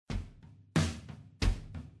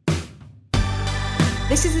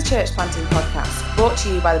This is the Church Planting Podcast, brought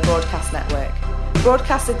to you by the Broadcast Network.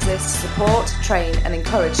 Broadcast exists to support, train and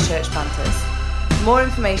encourage church planters. For more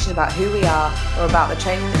information about who we are or about the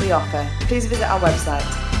training that we offer, please visit our website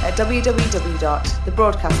at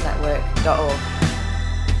www.thebroadcastnetwork.org.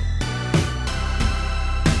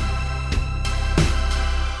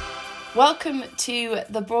 Welcome to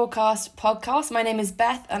the Broadcast Podcast. My name is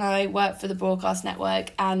Beth and I work for the Broadcast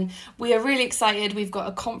Network, and we are really excited. We've got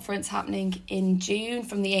a conference happening in June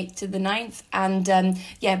from the 8th to the 9th, and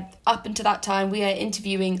up until that time we are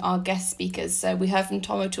interviewing our guest speakers. So we heard from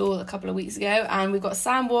Tom O'Toole a couple of weeks ago, and we've got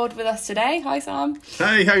Sam Ward with us today. Hi Sam.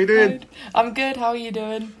 Hey, how you doing? I'm good, how are you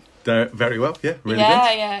doing? Very well, yeah, really good.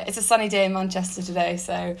 Yeah, it's a sunny day in Manchester today,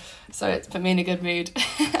 so it's put me in a good mood.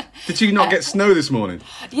 Did you not get snow this morning?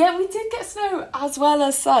 Yeah, we did get snow as well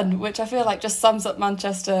as sun, which I feel like just sums up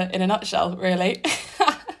Manchester in a nutshell, really.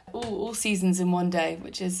 all seasons in one day,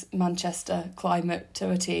 which is Manchester climate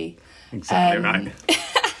to a T. Exactly right.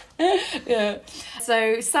 Yeah.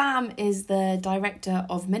 So Sam is the Director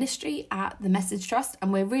of Ministry at the Message Trust,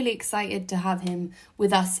 and we're really excited to have him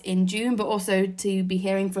with us in June, but also to be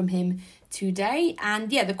hearing from him today.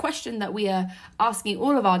 And the question that we are asking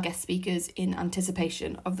all of our guest speakers in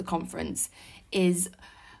anticipation of the conference is,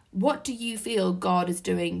 what do you feel God is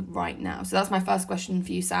doing right now? So that's my first question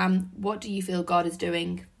for you, Sam. What do you feel God is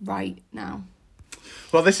doing right now?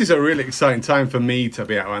 Well, this is a really exciting time for me to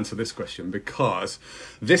be able to answer this question, because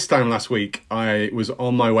this time last week I was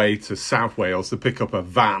on my way to South Wales to pick up a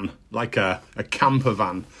van, like a camper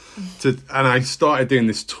van, and I started doing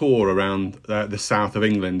this tour around the south of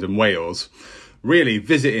England and Wales, really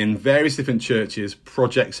visiting various different churches,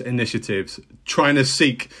 projects, initiatives, trying to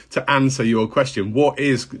seek to answer your question. What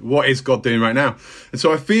is God doing right now? And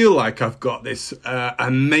so I feel like I've got this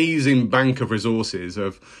amazing bank of resources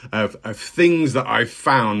of things that I've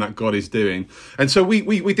found that God is doing. And so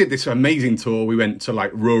we did this amazing tour. We went to like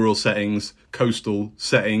rural settings, coastal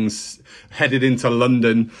settings, headed into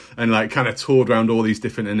London, and like kind of toured around all these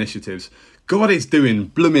different initiatives. God is doing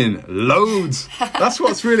blooming loads. That's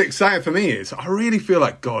what's really exciting for me, is I really feel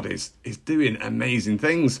like God is doing amazing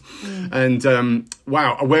things. And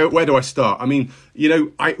wow, where do I start? I mean,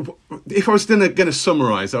 if I was going to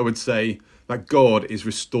summarize, I would say that God is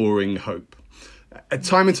restoring hope.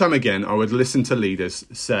 Time and time again, I would listen to leaders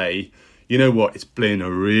say, you know what, it's been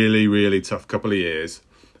a really, really tough couple of years,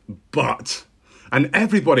 but... And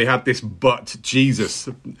everybody had this but Jesus.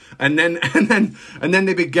 And then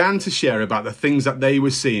they began to share about the things that they were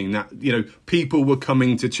seeing, that, people were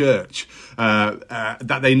coming to church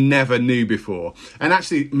that they never knew before. And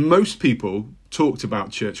actually, most people talked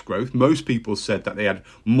about church growth. Most people said that they had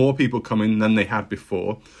more people coming than they had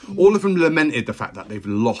before. All of them lamented the fact that they've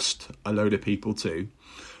lost a load of people too.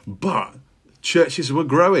 But churches were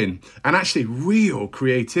growing, and actually real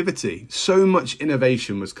creativity. So much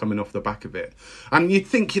innovation was coming off the back of it. And you'd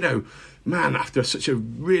think, man, after such a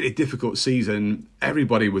really difficult season,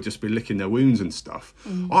 everybody would just be licking their wounds and stuff.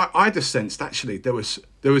 I just sensed actually there was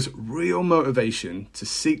real motivation to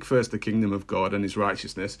seek first the kingdom of God and his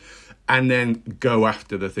righteousness, and then go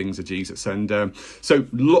after the things of Jesus. And so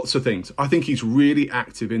lots of things. I think he's really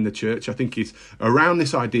active in the church. I think he's around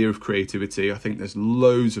this idea of creativity. I think there's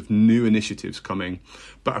loads of new initiatives coming,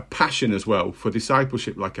 but a passion as well for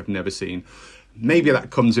discipleship like I've never seen. Maybe that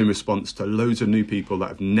comes in response to loads of new people that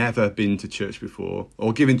have never been to church before,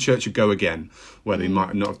 or giving church a go again where they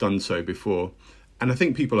might not have done so before. And I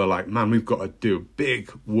think people are like, man, we've got to do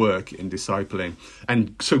big work in discipling.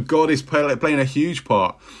 And so God is playing a huge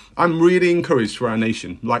part. I'm really encouraged for our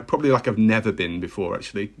nation, probably like I've never been before,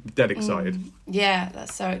 actually. Dead excited. Yeah,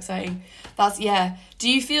 that's so exciting. Do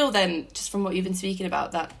you feel then, just from what you've been speaking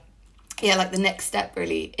about, that, the next step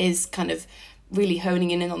really is kind of really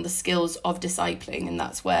honing in on the skills of discipling, and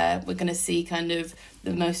that's where we're going to see kind of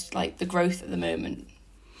the most, the growth at the moment?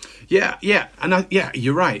 Yeah, and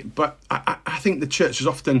you're right. But I think the church has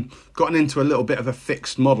often gotten into a little bit of a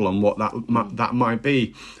fixed model on what that might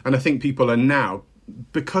be. And I think people are now,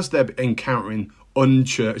 because they're encountering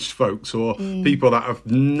unchurched folks or people that have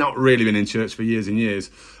not really been in church for years and years,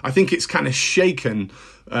 I think it's kind of shaken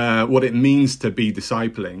what it means to be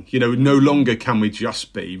discipling. No longer can we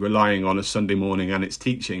just be relying on a Sunday morning and its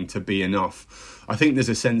teaching to be enough. I think there's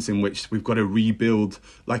a sense in which we've got to rebuild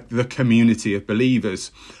the community of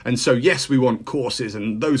believers. And so, yes, we want courses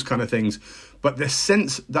and those kind of things, but the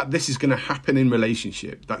sense that this is going to happen in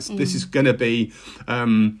relationship, this is going to be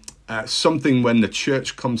something when the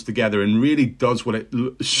church comes together and really does what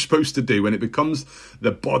it's supposed to do, when it becomes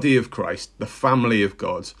the body of Christ, the family of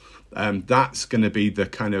God. That's going to be the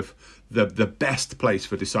kind of the best place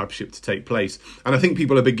for discipleship to take place. And I think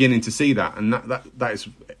people are beginning to see that, and that is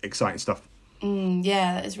exciting stuff.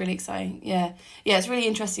 Yeah, that is really exciting. Yeah, it's really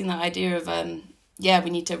interesting, that idea of we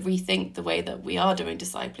need to rethink the way that we are doing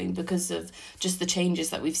discipling because of just the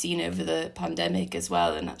changes that we've seen over the pandemic as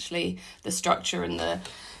well, and actually the structure and the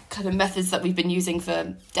kind of methods that we've been using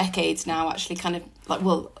for decades now actually kind of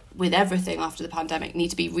with everything after the pandemic need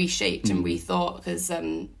to be reshaped and rethought, because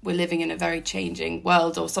we're living in a very changing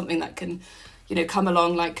world, or something that can come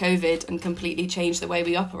along like COVID and completely change the way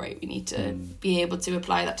we operate. We need to be able to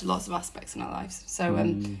apply that to lots of aspects in our lives. So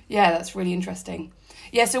that's really interesting.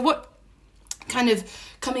 Yeah, so what kind of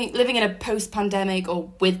living in a post-pandemic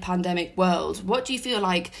or with pandemic world, what do you feel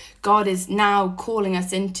like God is now calling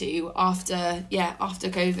us into after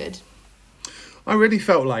COVID? I really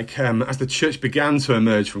felt like as the church began to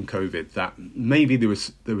emerge from COVID, that maybe there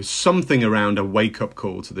was something around a wake-up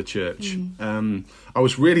call to the church. I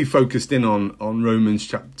was really focused in on Romans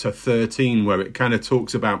chapter 13, where it kind of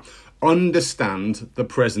talks about understand the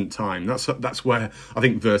present time. That's where I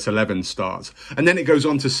think verse 11 starts. And then it goes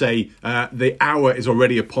on to say, the hour is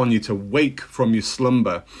already upon you to wake from your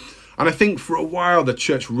slumber. And I think for a while the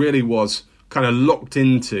church really was kind of locked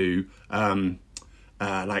into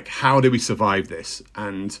like, how do we survive this?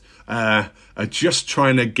 And just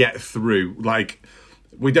trying to get through. Like,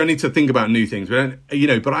 we don't need to think about new things. We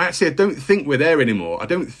don't, but I don't think we're there anymore. I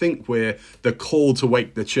don't think the call to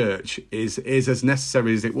wake the church is as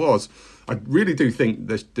necessary as it was. I really do think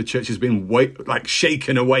the church has been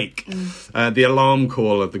shaken awake. The alarm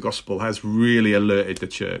call of the gospel has really alerted the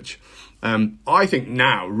church. I think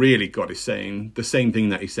now really God is saying the same thing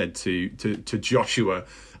that he said to Joshua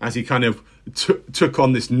as he kind of took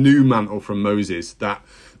on this new mantle from Moses, that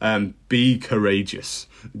be courageous.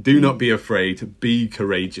 Do not be afraid. Be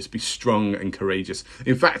courageous. Be strong and courageous.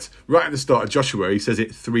 In fact, right at the start of Joshua, he says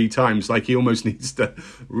it 3 times, like he almost needs to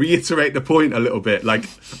reiterate the point a little bit. Like,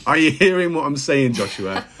 are you hearing what I'm saying,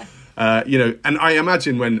 Joshua? And I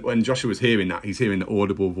imagine when Joshua's hearing that, he's hearing the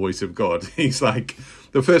audible voice of God. He's like,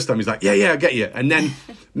 the first time he's like, yeah, I get you. And then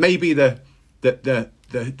maybe the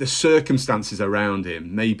circumstances around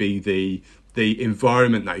him, maybe the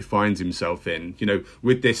environment that he finds himself in,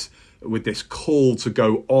 with this call to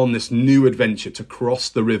go on this new adventure, to cross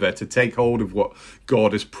the river, to take hold of what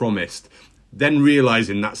God has promised, then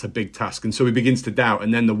realizing that's a big task. And so he begins to doubt.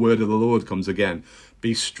 And then the word of the Lord comes again,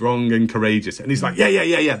 be strong and courageous. And he's like,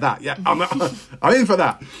 I'm in for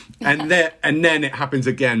that. And then it happens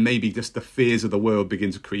again. Maybe just the fears of the world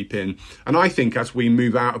begin to creep in. And I think as we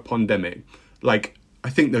move out of pandemic, I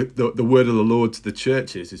think the word of the Lord to the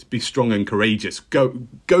churches is be strong and courageous. Go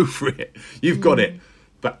for it. You've got it.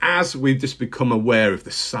 But as we've just become aware of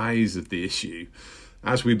the size of the issue,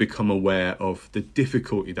 as we become aware of the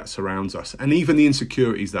difficulty that surrounds us, and even the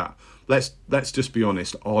insecurities that, let's just be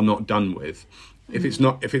honest, are not done with. If it's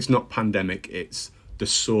not pandemic, it's the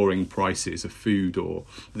soaring prices of food, or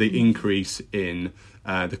the increase in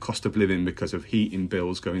the cost of living because of heating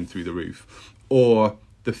bills going through the roof, or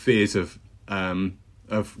the fears of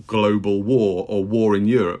global war or war in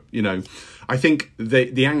Europe. I think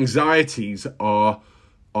the anxieties are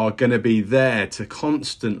going to be there to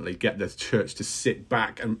constantly get the church to sit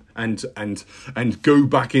back and go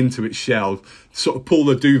back into its shell, sort of pull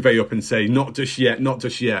the duvet up and say, not just yet, not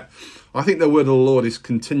just yet. I think the word of the Lord is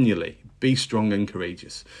continually, be strong and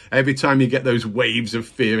courageous. Every time you get those waves of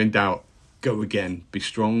fear and doubt, go again, be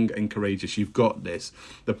strong and courageous. You've got this.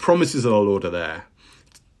 The promises of the Lord are there.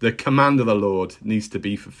 The command of the Lord needs to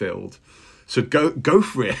be fulfilled. So go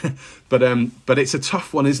for it. But it's a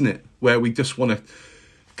tough one, isn't it? Where we just want to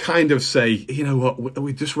kind of say, you know what,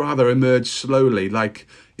 we'd just rather emerge slowly, like,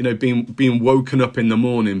 being woken up in the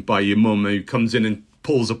morning by your mum who comes in and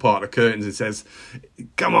pulls apart the curtains and says,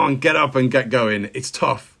 come on, get up and get going. It's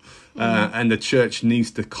tough. And the church needs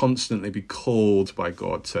to constantly be called by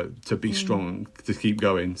God to be strong, to keep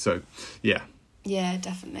going. So, yeah. Yeah,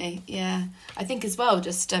 definitely. Yeah. I think as well,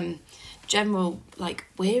 just general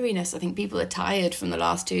weariness. I think people are tired from the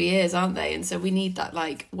last 2 years, aren't they? And so we need that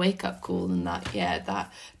wake up call and that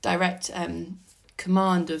direct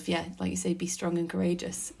command of, like you say, be strong and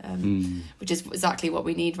courageous, which is exactly what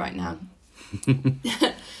we need right now.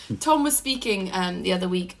 Tom was speaking the other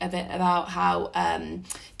week a bit about how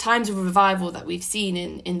times of revival that we've seen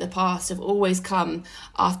in the past have always come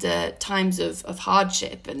after times of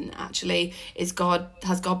hardship, and actually has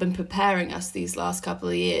God been preparing us these last couple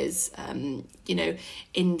of years,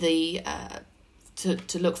 in the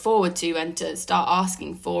to look forward to and to start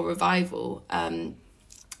asking for revival.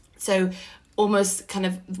 So almost kind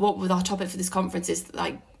of what with our topic for this conference is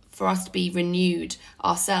for us to be renewed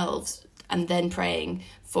ourselves and then praying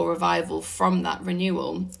for revival from that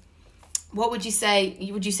renewal. What would you say,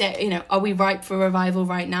 are we ripe for revival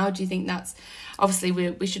right now? Do you think that's, obviously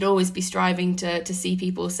we should always be striving to see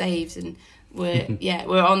people saved, and we're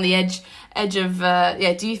on the edge of,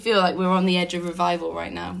 do you feel like we're on the edge of revival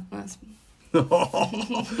right now? What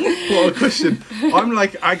a question.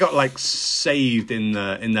 I got saved in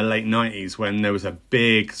the late 90s when there was a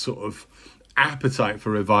big sort of appetite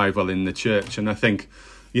for revival in the church, and I think,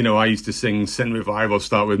 I used to sing "Send Revival,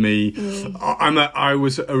 Start with Me." I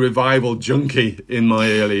was a revival junkie in my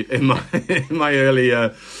early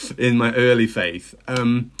faith,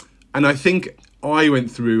 and I think I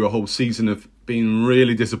went through a whole season of being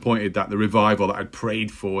really disappointed that the revival that I'd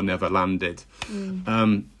prayed for never landed.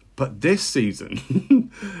 But this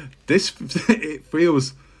season, it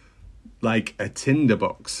feels like a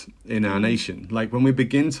tinderbox in our nation. Like when we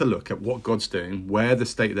begin to look at what God's doing, where the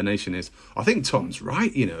state of the nation is, I think Tom's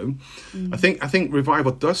right. I think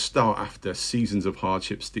revival does start after seasons of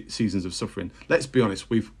hardship, seasons of suffering. Let's be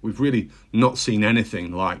honest, we've really not seen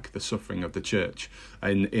anything like the suffering of the church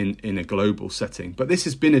in a global setting. But this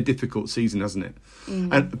has been a difficult season, hasn't it?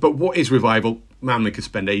 But what is revival? Man, we could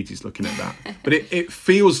spend ages looking at that. But it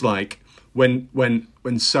feels like when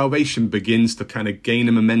salvation begins to kind of gain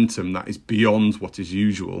a momentum that is beyond what is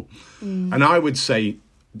usual. And I would say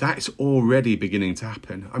that's already beginning to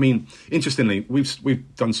happen. I mean, interestingly,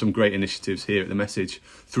 we've done some great initiatives here at The Message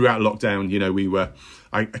throughout lockdown.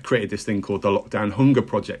 I created this thing called the Lockdown Hunger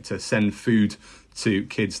Project to send food to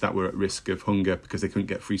kids that were at risk of hunger because they couldn't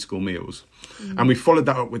get free school meals. And we followed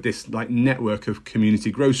that up with this network of community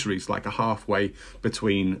groceries, like a halfway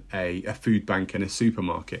between a food bank and a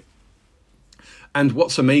supermarket. And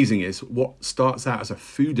what's amazing is what starts out as a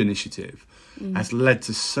food initiative has led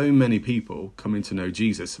to so many people coming to know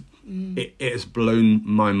Jesus. It has blown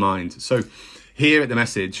my mind. So here at The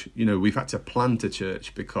Message, we've had to plant a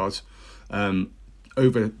church because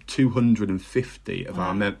over 250 of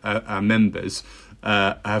our members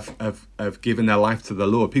have given their life to the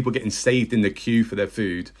Lord. People getting saved in the queue for their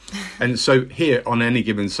food. And so here on any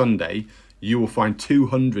given Sunday, you will find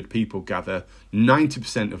 200 people gather,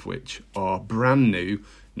 90% of which are brand new,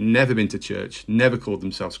 never been to church, never called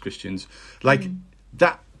themselves Christians.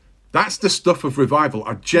 That's the stuff of revival.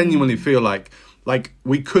 I genuinely feel like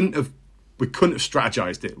we couldn't have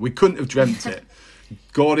strategized it. We couldn't have dreamt it.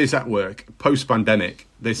 God is at work post-pandemic.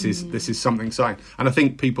 This is something exciting. And I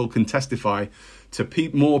think people can testify to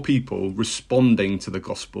more people responding to the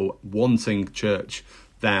gospel, wanting church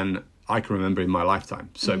than I can remember in my lifetime.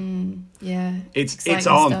 So it's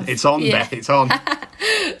on, Beth, it's on.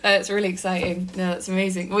 It's really exciting. No, that's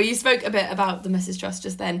amazing. Well, you spoke a bit about the Message Trust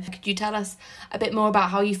just then. Could you tell us a bit more about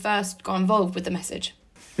how you first got involved with the Message?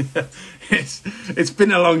 It's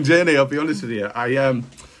been a long journey, I'll be honest with you.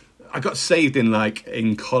 I got saved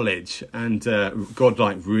in college, and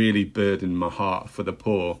God really burdened my heart for the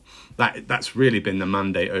poor. That's really been the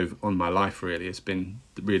mandate on my life. Really, it's been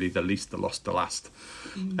really the least, the lost, the last.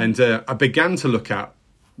 And I began to look at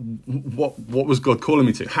what was God calling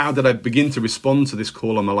me to. How did I begin to respond to this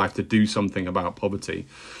call on my life to do something about poverty?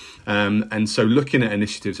 And so looking at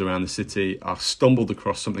initiatives around the city, I stumbled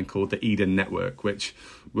across something called the Eden Network, which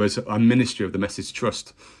was a ministry of the Message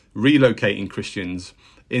Trust, relocating Christians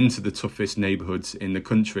into the toughest neighbourhoods in the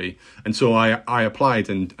country. And so I applied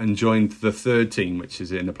and joined the third team, which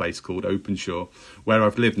is in a place called Openshaw, where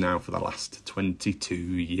I've lived now for the last 22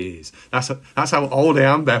 years. That's how old I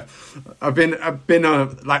am, Beth. I've been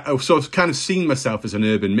sort of kind of seen myself as an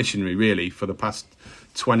urban missionary, really, for the past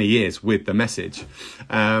 20 years with the Message.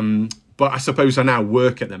 But I suppose I now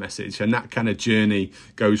work at the Message, and that kind of journey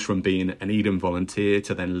goes from being an Eden volunteer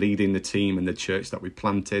to then leading the team and the church that we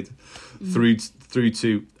planted, through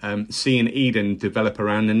to seeing Eden develop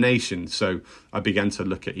around the nation. So I began to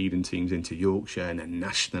look at Eden teams into Yorkshire and then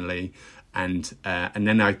nationally, and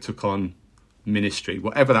then I took on ministry,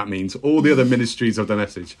 whatever that means. All the other ministries of the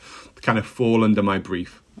Message kind of fall under my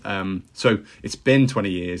brief. So it's been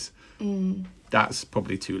 20 years. That's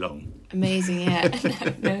probably too long. Amazing, yeah.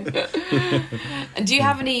 No. And do you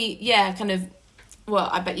have any, well,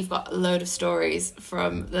 I bet you've got a load of stories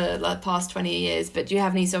from the past 20 years, but do you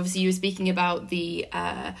have any, so obviously you were speaking about the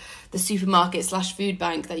supermarket / food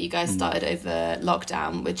bank that you guys started over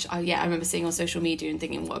lockdown, which I remember seeing on social media and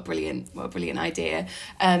thinking, what a brilliant idea.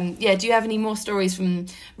 Do you have any more stories from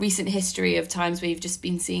recent history of times where you've just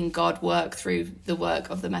been seeing God work through the work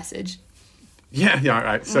of the Message? Yeah,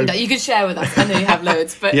 right. So you could share with us. I know you have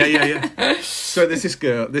loads, but yeah. So there's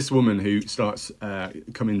this woman who starts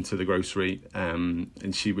coming to the grocery,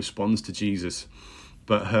 and she responds to Jesus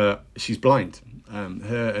but she's blind.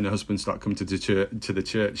 Her and her husband start coming to the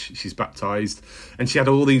church. She's baptized, and she had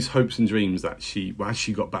all these hopes and dreams that as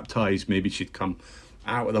she got baptized, maybe she'd come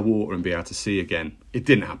out of the water and be able to see again. It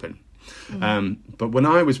didn't happen. But when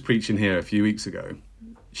I was preaching here a few weeks ago,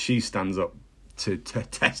 she stands up to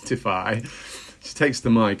testify. She takes the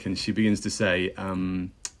mic and she begins to say,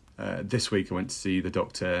 this week I went to see the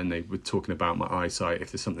doctor and they were talking about my eyesight,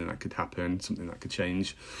 if there's something that could happen, something that could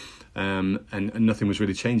change. And nothing was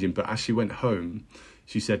really changing. But as she went home,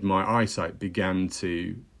 she said my eyesight began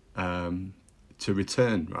to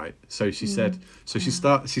return, right? So she said, she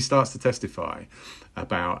starts to testify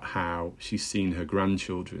about how she's seen her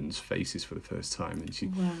grandchildren's faces for the first time, and she,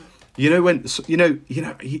 you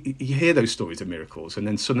hear those stories of miracles, and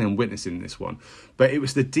then suddenly I'm witnessing this one, but it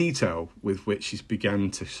was the detail with which she's began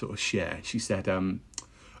to sort of share. She said, and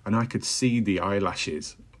I could see the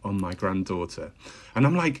eyelashes on my granddaughter, and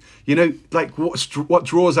I'm like, what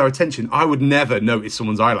draws our attention? I would never notice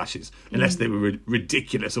someone's eyelashes unless they were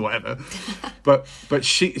ridiculous or whatever. but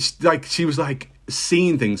she was like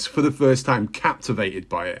seeing things for the first time, captivated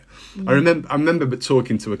by it. I remember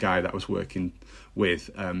talking to a guy that I was working with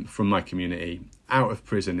from my community, out of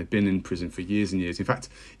prison, had been in prison for years and years. In fact,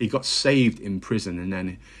 he got saved in prison, and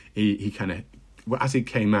then he kind of, as he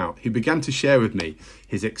came out, he began to share with me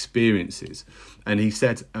his experiences. And he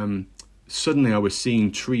said, suddenly I was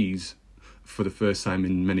seeing trees for the first time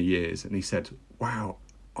in many years. And he said, wow,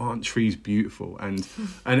 aren't trees beautiful? And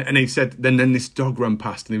he said, then this dog ran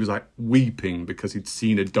past, and he was like weeping because he'd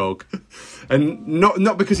seen a dog. And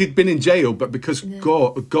not because he'd been in jail, but because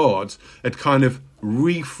God had kind of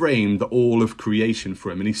reframed all of creation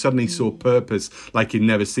for him, and he suddenly saw purpose like he'd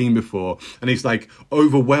never seen before, and he's like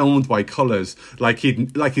overwhelmed by colours, like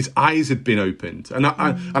his eyes had been opened. And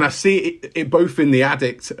I see it both in the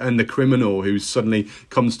addict and the criminal who suddenly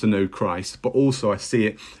comes to know Christ, but also I see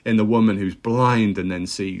it in the woman who's blind and then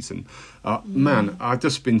sees. And man, I've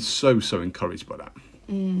just been so encouraged by that.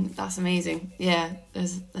 That's amazing. Yeah,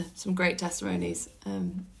 there's some great testimonies.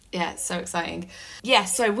 Yeah, it's so exciting. Yeah,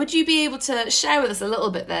 so would you be able to share with us a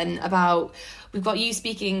little bit then about, we've got you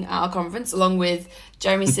speaking at our conference along with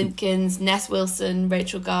Jeremy Simpkins, Ness Wilson,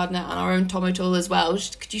 Rachel Gardner, and our own Tom O'Toole as well.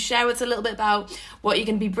 Could you share with us a little bit about what you're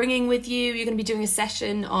going to be bringing with you? You're going to be doing a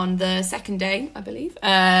session on the second day, I believe.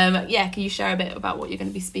 Can you share a bit about what you're going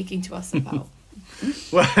to be speaking to us about?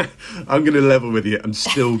 Well, I'm going to level with you. I'm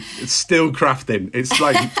still crafting. It's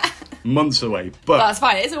like months away, but that's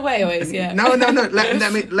fine. It's a way always. Yeah. No.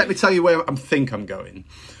 Let me tell you where I think I'm going.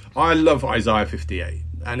 I love Isaiah 58,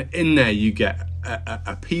 and in there you get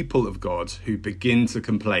a people of God who begin to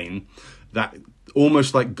complain that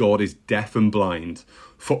almost like God is deaf and blind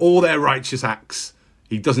for all their righteous acts.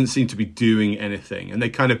 He doesn't seem to be doing anything, and they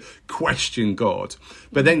kind of question God.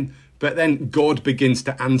 But then God begins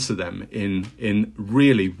to answer them in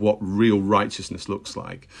really what real righteousness looks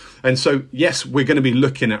like. And so, yes, we're going to be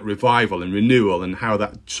looking at revival and renewal and how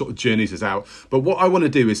that sort of journeys us out. But what I want to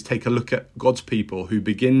do is take a look at God's people who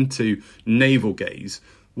begin to navel gaze.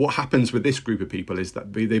 What happens with this group of people is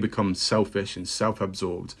that they become selfish and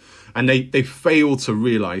self-absorbed, and they fail to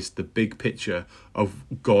realise the big picture of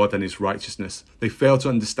God and his righteousness. They fail to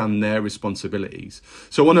understand their responsibilities.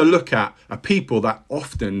 So I want to look at a people that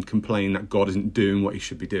often complain that God isn't doing what he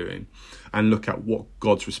should be doing, and look at what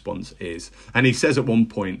God's response is. And he says at one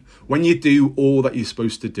point, when you do all that you're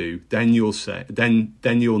supposed to do, then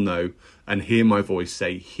you'll know and hear my voice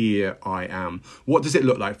say, here I am. What does it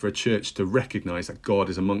look like for a church to recognise that God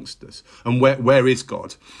is amongst us? And where is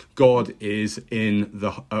God? God is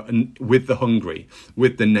with the hungry,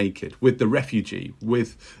 with the naked, with the refugee,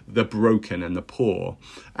 with the broken and the poor.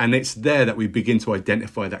 And it's there that we begin to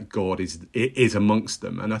identify that God is amongst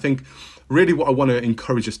them. And I think really what I want to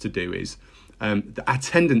encourage us to do is, our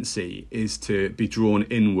tendency is to be drawn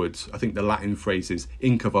inwards. I think the Latin phrase is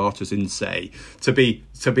incurvatus in se,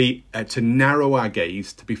 to narrow our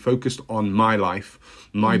gaze, to be focused on my life,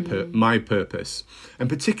 my purpose. And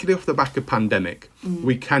particularly off the back of pandemic,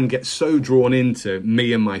 we can get so drawn into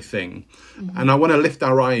me and my thing. And I want to lift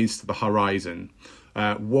our eyes to the horizon.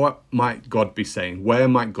 What might God be saying? Where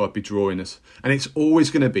might God be drawing us? And it's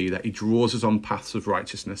always going to be that he draws us on paths of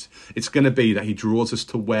righteousness. It's going to be that he draws us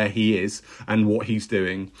to where he is and what he's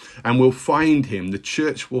doing. And we'll find him. The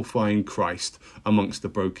church will find Christ amongst the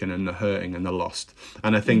broken and the hurting and the lost.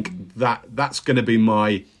 And I think that's going to be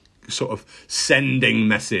my sort of sending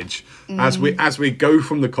message as we go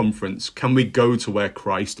from the conference. Can we go to where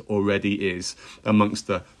Christ already is amongst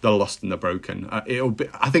the lost and the broken?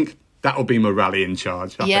 I think that'll be my rally in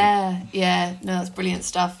charge. I think. Yeah. No, that's brilliant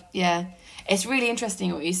stuff. Yeah. it's really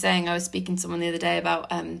interesting what you're saying. I was speaking to someone the other day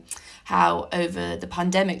about how over the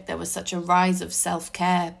pandemic there was such a rise of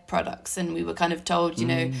self-care products, and we were kind of told, you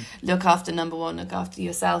know, look after number one, look after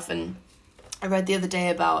yourself. And I read the other day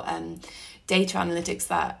about data analytics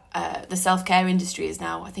that the self-care industry is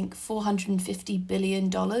now, I think, $450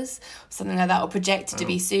 billion, something like that, or projected to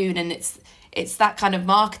be soon. And it's that kind of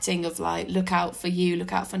marketing of like, look out for you,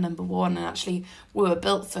 look out for number one. And actually we were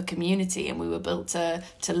built for community, and we were built to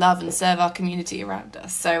love and serve our community around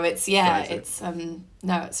us. So it's it's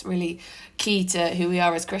really key to who we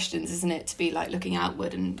are as Christians, isn't it, to be like looking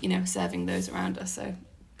outward and, you know, serving those around us. So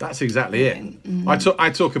that's exactly it. Mm-hmm. I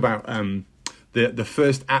talk about the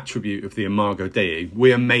first attribute of the Imago Dei.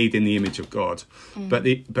 We are made in the image of God, but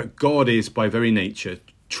God is by very nature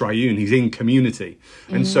triune. He's in community,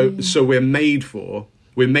 and so we're made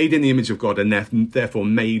in the image of God, and therefore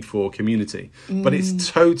made for community. But it's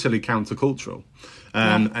totally countercultural.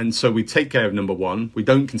 And so we take care of number one. We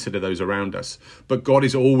don't consider those around us. But God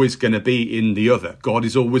is always going to be in the other. God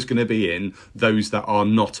is always going to be in those that are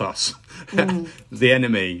not us. The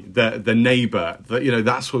enemy, the neighbour.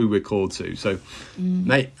 That's who we're called to. So,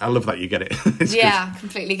 mate, I love that you get it. Good.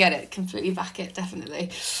 Completely get it. Completely back it,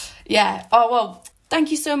 definitely. Yeah. Oh, well,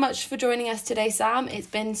 thank you so much for joining us today, Sam. It's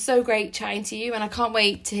been so great chatting to you, and I can't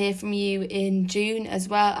wait to hear from you in June as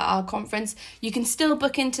well at our conference. You can still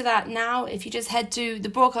book into that now if you just head to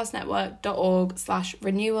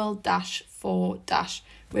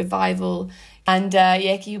thebroadcastnetwork.org/renewal-for-revival. And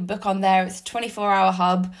you book on there. It's a 24-hour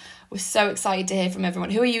hub. We're so excited to hear from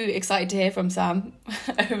everyone. Who are you excited to hear from, Sam?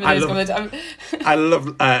 I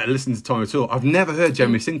love listening to Tom O'Toole. I've never heard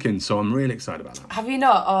Jeremy Sinkins, so I'm really excited about that. Have you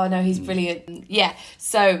not? Oh, no, he's brilliant. Yeah,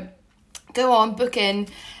 so go on, book in.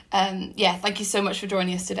 Thank you so much for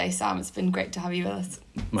joining us today, Sam. It's been great to have you with us.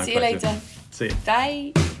 My See pleasure. you later. See you.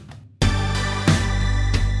 Bye.